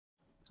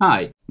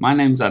Hi, my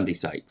name's Andy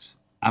Sykes.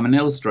 I'm an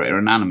illustrator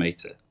and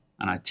animator,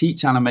 and I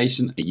teach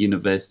animation at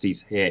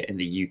universities here in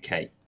the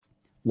UK.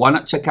 Why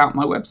not check out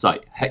my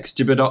website,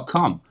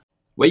 hexjibber.com,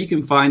 where you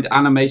can find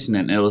animation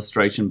and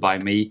illustration by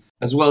me,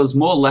 as well as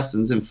more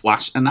lessons in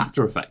Flash and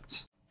After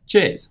Effects.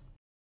 Cheers!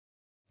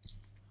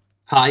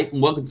 Hi,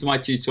 and welcome to my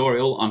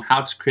tutorial on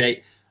how to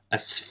create a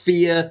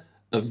sphere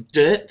of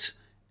dirt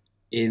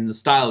in the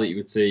style that you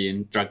would see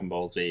in Dragon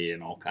Ball Z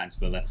and all kinds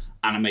of other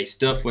anime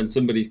stuff. When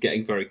somebody's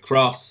getting very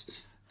cross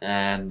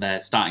and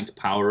they're starting to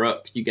power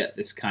up, you get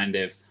this kind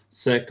of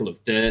circle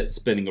of dirt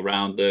spinning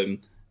around them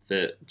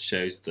that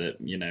shows that,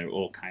 you know,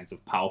 all kinds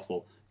of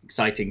powerful,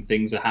 exciting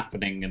things are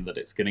happening and that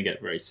it's going to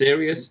get very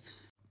serious.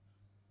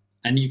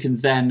 And you can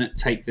then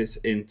take this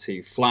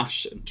into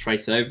Flash and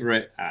trace over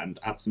it and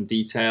add some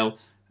detail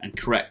and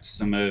correct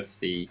some of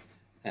the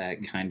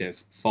kind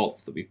of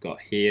faults that we've got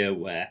here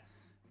where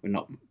we're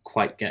not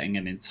quite getting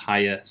an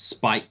entire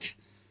spike.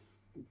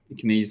 You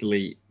can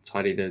easily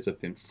tidy those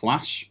up in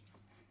Flash.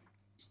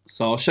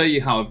 So I'll show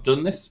you how I've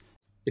done this.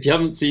 If you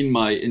haven't seen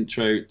my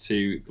intro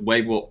to the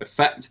wave warp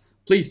effect,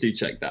 please do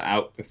check that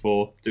out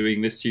before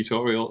doing this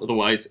tutorial,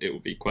 otherwise it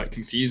will be quite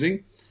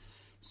confusing.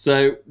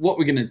 So what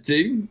we're going to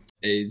do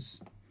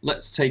is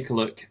let's take a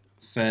look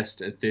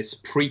first at this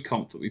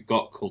pre-comp that we've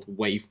got called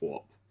wave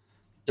warp.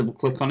 Double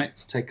click on it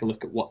to take a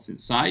look at what's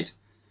inside.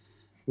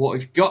 What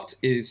we've got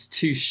is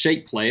two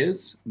shape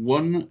layers,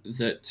 one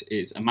that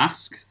is a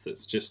mask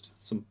that's just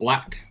some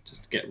black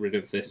just to get rid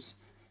of this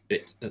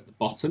bit at the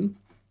bottom,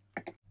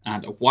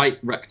 and a white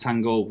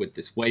rectangle with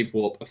this wave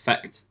warp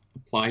effect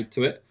applied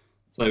to it.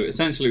 So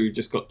essentially we've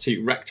just got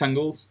two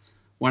rectangles.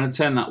 When I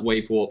turn that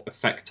wave warp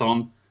effect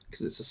on,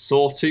 because it's a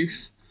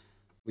sawtooth,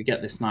 we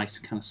get this nice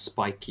kind of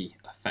spiky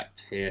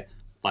effect here,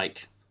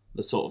 like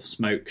the sort of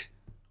smoke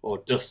or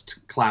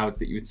dust clouds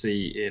that you would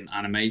see in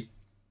anime.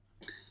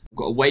 We've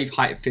got a wave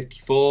height of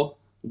 54,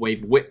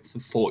 wave width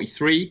of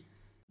 43.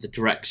 The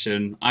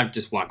direction, I've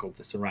just waggled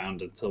this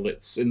around until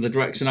it's in the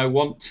direction I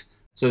want.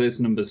 So this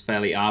number's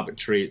fairly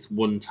arbitrary. It's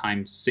 1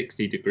 times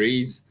 60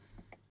 degrees.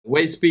 The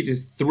wave speed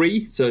is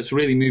 3, so it's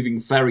really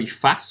moving very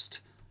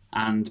fast.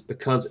 And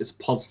because it's a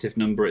positive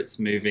number, it's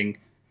moving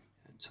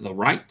to the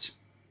right,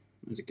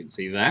 as you can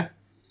see there.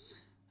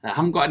 I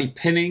haven't got any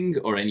pinning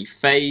or any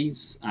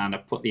phase, and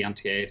I've put the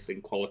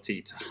anti-aliasing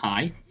quality to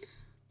high.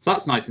 So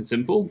that's nice and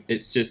simple.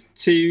 It's just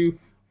two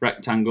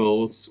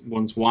rectangles,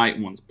 one's white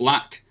and one's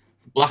black.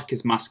 The black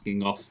is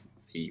masking off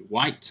the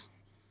white,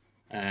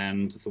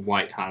 and the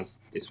white has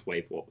this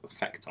wave warp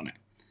effect on it.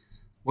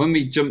 When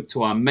we jump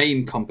to our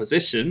main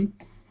composition,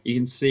 you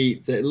can see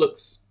that it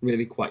looks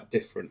really quite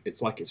different.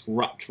 It's like it's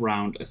wrapped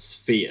around a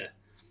sphere.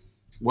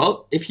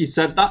 Well, if you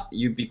said that,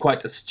 you'd be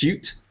quite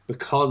astute,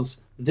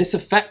 because this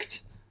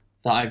effect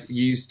that I've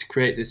used to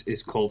create this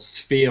is called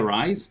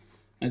Spherize.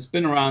 And it's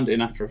been around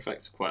in After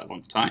Effects for quite a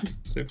long time.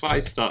 So if I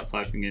start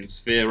typing in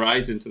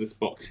Spherize into this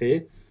box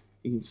here,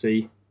 you can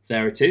see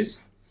there it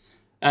is.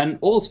 And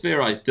all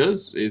Spherize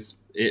does is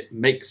it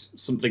makes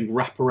something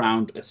wrap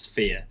around a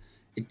sphere.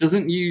 It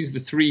doesn't use the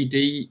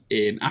 3D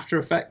in After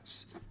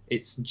Effects.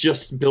 It's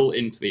just built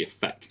into the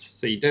effect.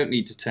 So you don't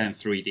need to turn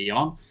 3D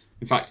on.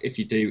 In fact, if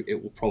you do,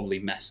 it will probably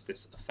mess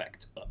this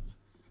effect up.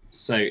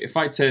 So if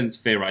I turn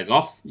Spherize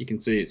off, you can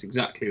see it's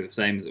exactly the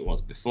same as it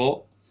was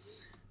before.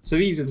 So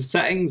these are the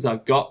settings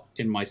I've got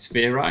in my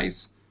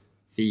Spherize.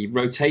 The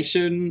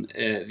rotation,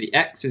 the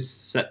X is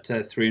set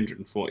to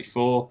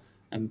 344,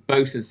 and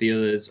both of the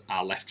others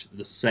are left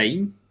the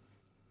same.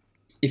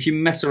 If you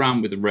mess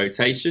around with the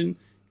rotation,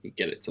 you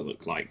get it to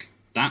look like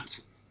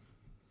that.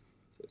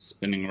 So it's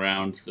spinning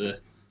around the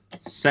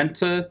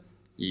center.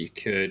 You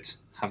could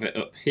have it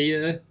up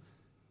here.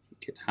 You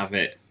could have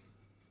it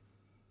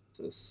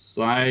to the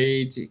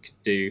side. You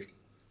could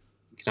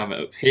have it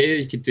up here.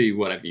 You could do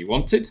whatever you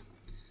wanted.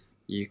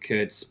 You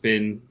could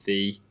spin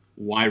the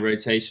Y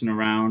rotation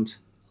around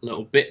a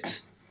little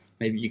bit.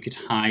 Maybe you could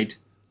hide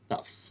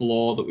that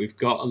floor that we've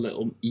got a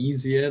little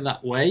easier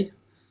that way.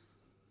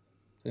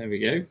 There we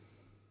go.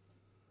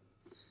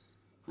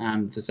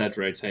 And the Z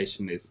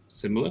rotation is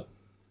similar.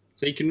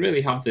 So you can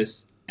really have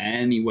this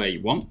any way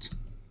you want.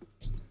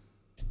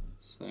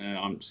 So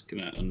I'm just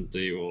going to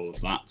undo all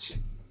of that.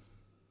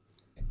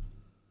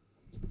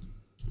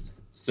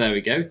 So there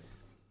we go.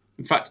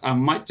 In fact, I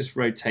might just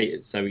rotate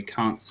it so we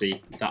can't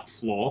see that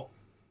floor.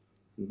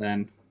 And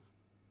then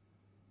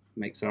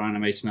makes our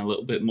animation a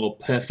little bit more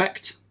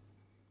perfect.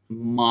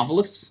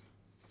 Marvelous.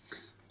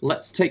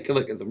 Let's take a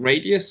look at the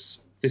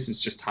radius. This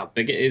is just how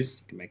big it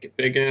is. You can make it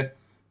bigger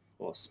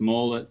or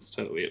smaller. It's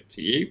totally up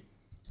to you.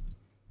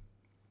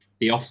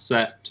 The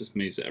offset just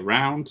moves it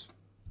around.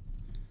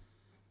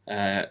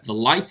 The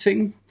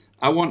lighting,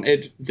 I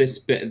wanted this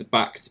bit at the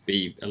back to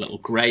be a little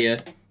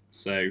grayer.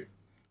 So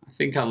I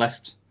think I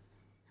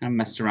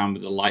messed around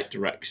with the light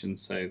direction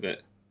so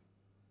that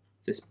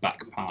this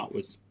back part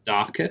was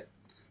darker.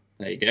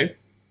 There you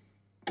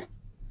go.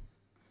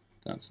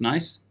 That's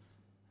nice.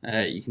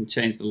 You can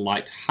change the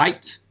light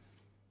height.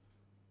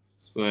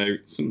 So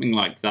something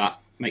like that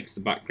makes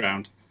the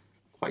background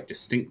quite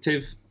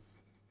distinctive.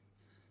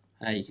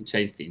 You can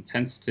change the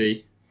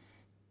intensity.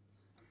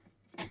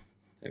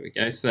 There we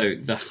go. So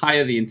the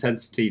higher the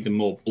intensity, the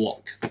more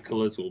block the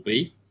colours will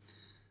be.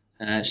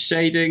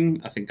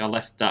 Shading, I think I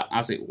left that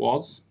as it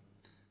was.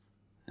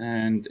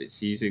 And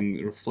it's using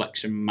the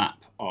reflection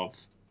map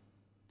of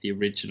the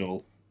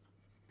original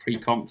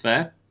pre-comp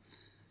there.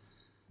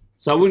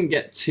 So I wouldn't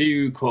get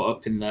too caught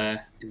up in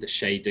the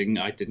shading.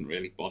 I didn't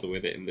really bother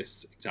with it in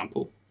this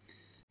example.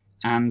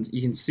 And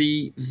you can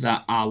see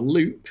that our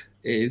loop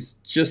is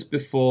just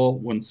before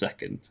 1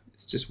 second.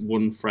 It's just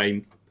one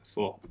frame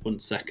before 1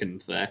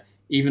 second there.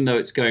 Even though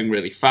it's going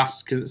really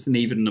fast, because it's an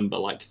even number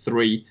like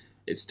 3,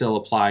 it still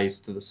applies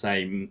to the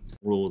same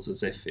rules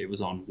as if it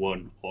was on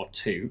 1 or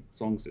 2,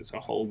 as long as it's a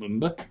whole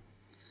number.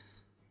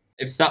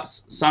 If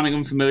that's sounding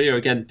unfamiliar,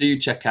 again, do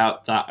check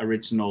out that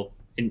original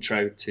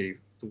intro to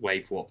the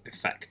wave warp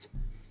effect.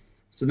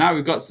 So now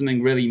we've got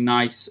something really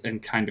nice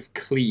and kind of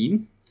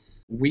clean.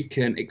 We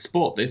can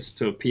export this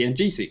to a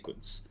PNG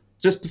sequence.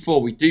 Just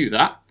before we do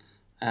that,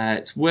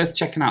 it's worth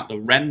checking out the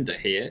render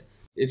here.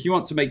 If you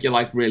want to make your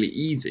life really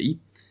easy,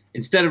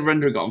 instead of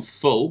rendering it on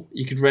full,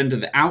 you could render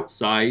the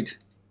outside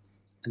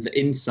and the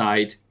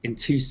inside in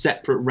 2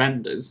 separate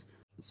renders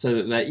so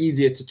that they're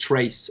easier to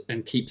trace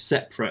and keep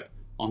separate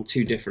on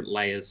 2 different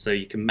layers, so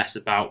you can mess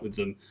about with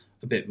them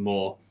a bit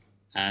more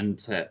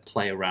and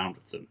play around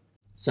with them.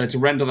 So to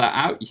render that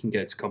out, you can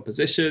go to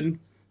Composition,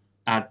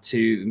 add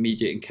to the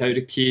Media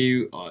Encoder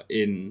queue or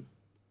in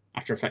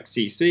After Effects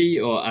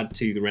CC, or add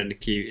to the render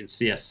queue in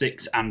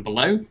CS6 and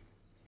below.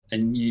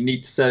 And you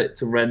need to set it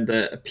to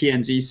render a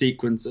PNG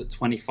sequence at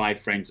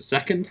 25 frames a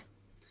second.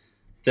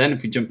 Then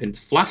if we jump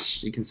into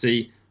Flash, you can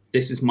see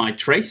this is my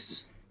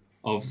trace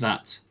of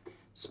that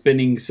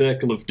spinning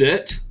circle of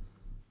dirt.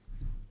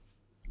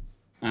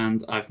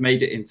 And I've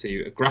made it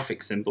into a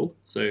graphic symbol.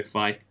 So if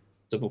I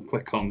double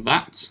click on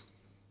that,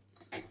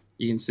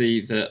 you can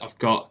see that I've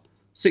got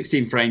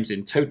 16 frames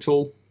in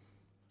total,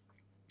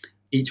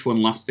 each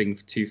one lasting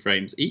for 2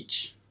 frames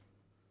each.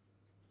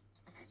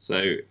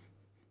 So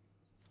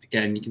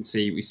again, you can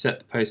see we set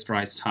the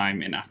posterize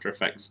time in After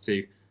Effects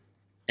to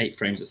 8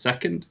 frames a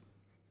second.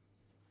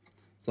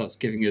 So that's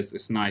giving us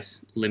this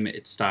nice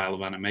limited style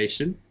of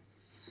animation.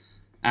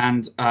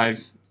 And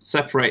I've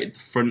separated the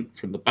front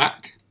from the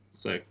back.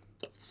 So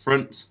that's the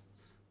front,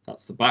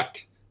 that's the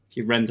back. If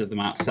you render them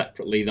out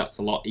separately, that's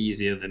a lot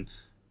easier than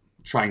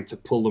trying to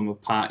pull them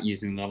apart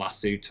using the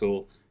lasso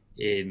tool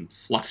in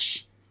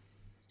Flash.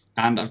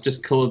 And I've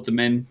just colored them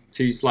in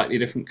 2 slightly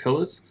different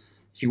colors.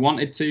 If you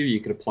wanted to, you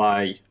could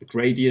apply a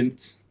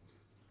gradient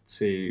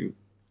to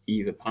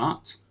either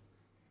part,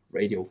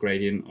 radial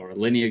gradient or a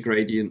linear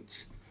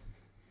gradient.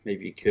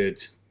 Maybe you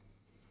could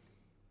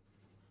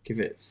give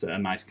it a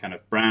nice kind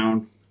of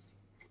brown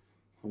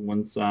on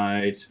one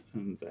side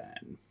and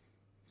then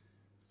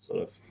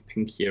sort of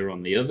pinkier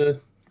on the other.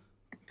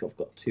 I think I've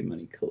got too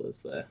many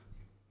colors there.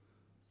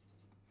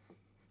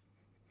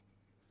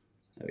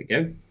 There we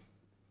go.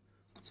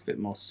 It's a bit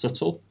more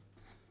subtle,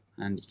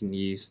 and you can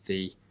use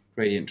the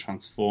gradient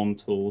transform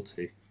tool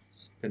to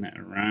spin it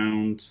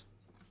around.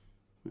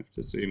 I have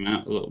to zoom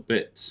out a little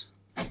bit.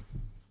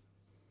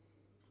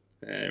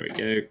 There we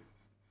go.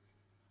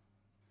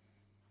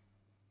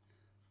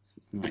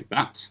 Something like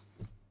that.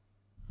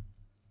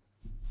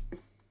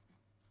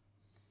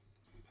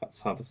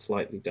 Perhaps have a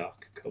slightly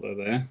darker color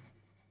there.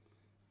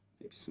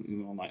 Maybe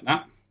something more like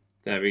that.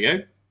 There we go.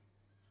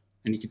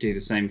 And you could do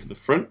the same for the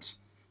front.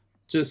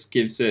 Just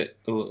gives it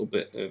a little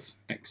bit of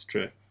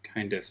extra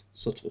kind of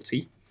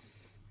subtlety.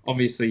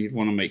 Obviously, you'd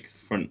want to make the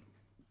front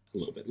a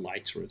little bit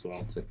lighter as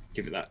well to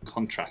give it that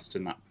contrast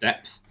and that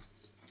depth.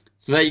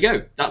 So there you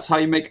go. That's how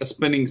you make a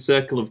spinning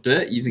circle of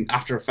dirt using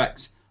After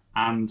Effects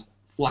and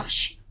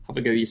Flash. Have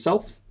a go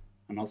yourself,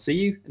 and I'll see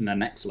you in the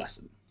next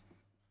lesson.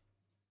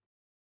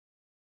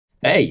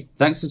 Hey,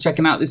 thanks for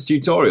checking out this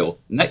tutorial.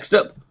 Next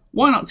up,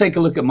 why not take a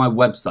look at my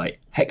website,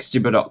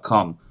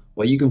 hexjibber.com,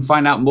 where you can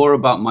find out more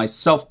about my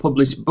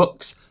self-published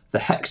books, the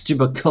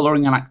Hexjibber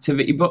Colouring and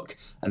Activity book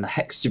and the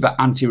Hexjibber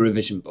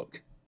Anti-Revision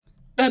book.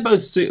 They're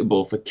both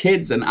suitable for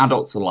kids and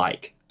adults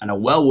alike and are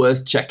well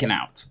worth checking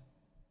out.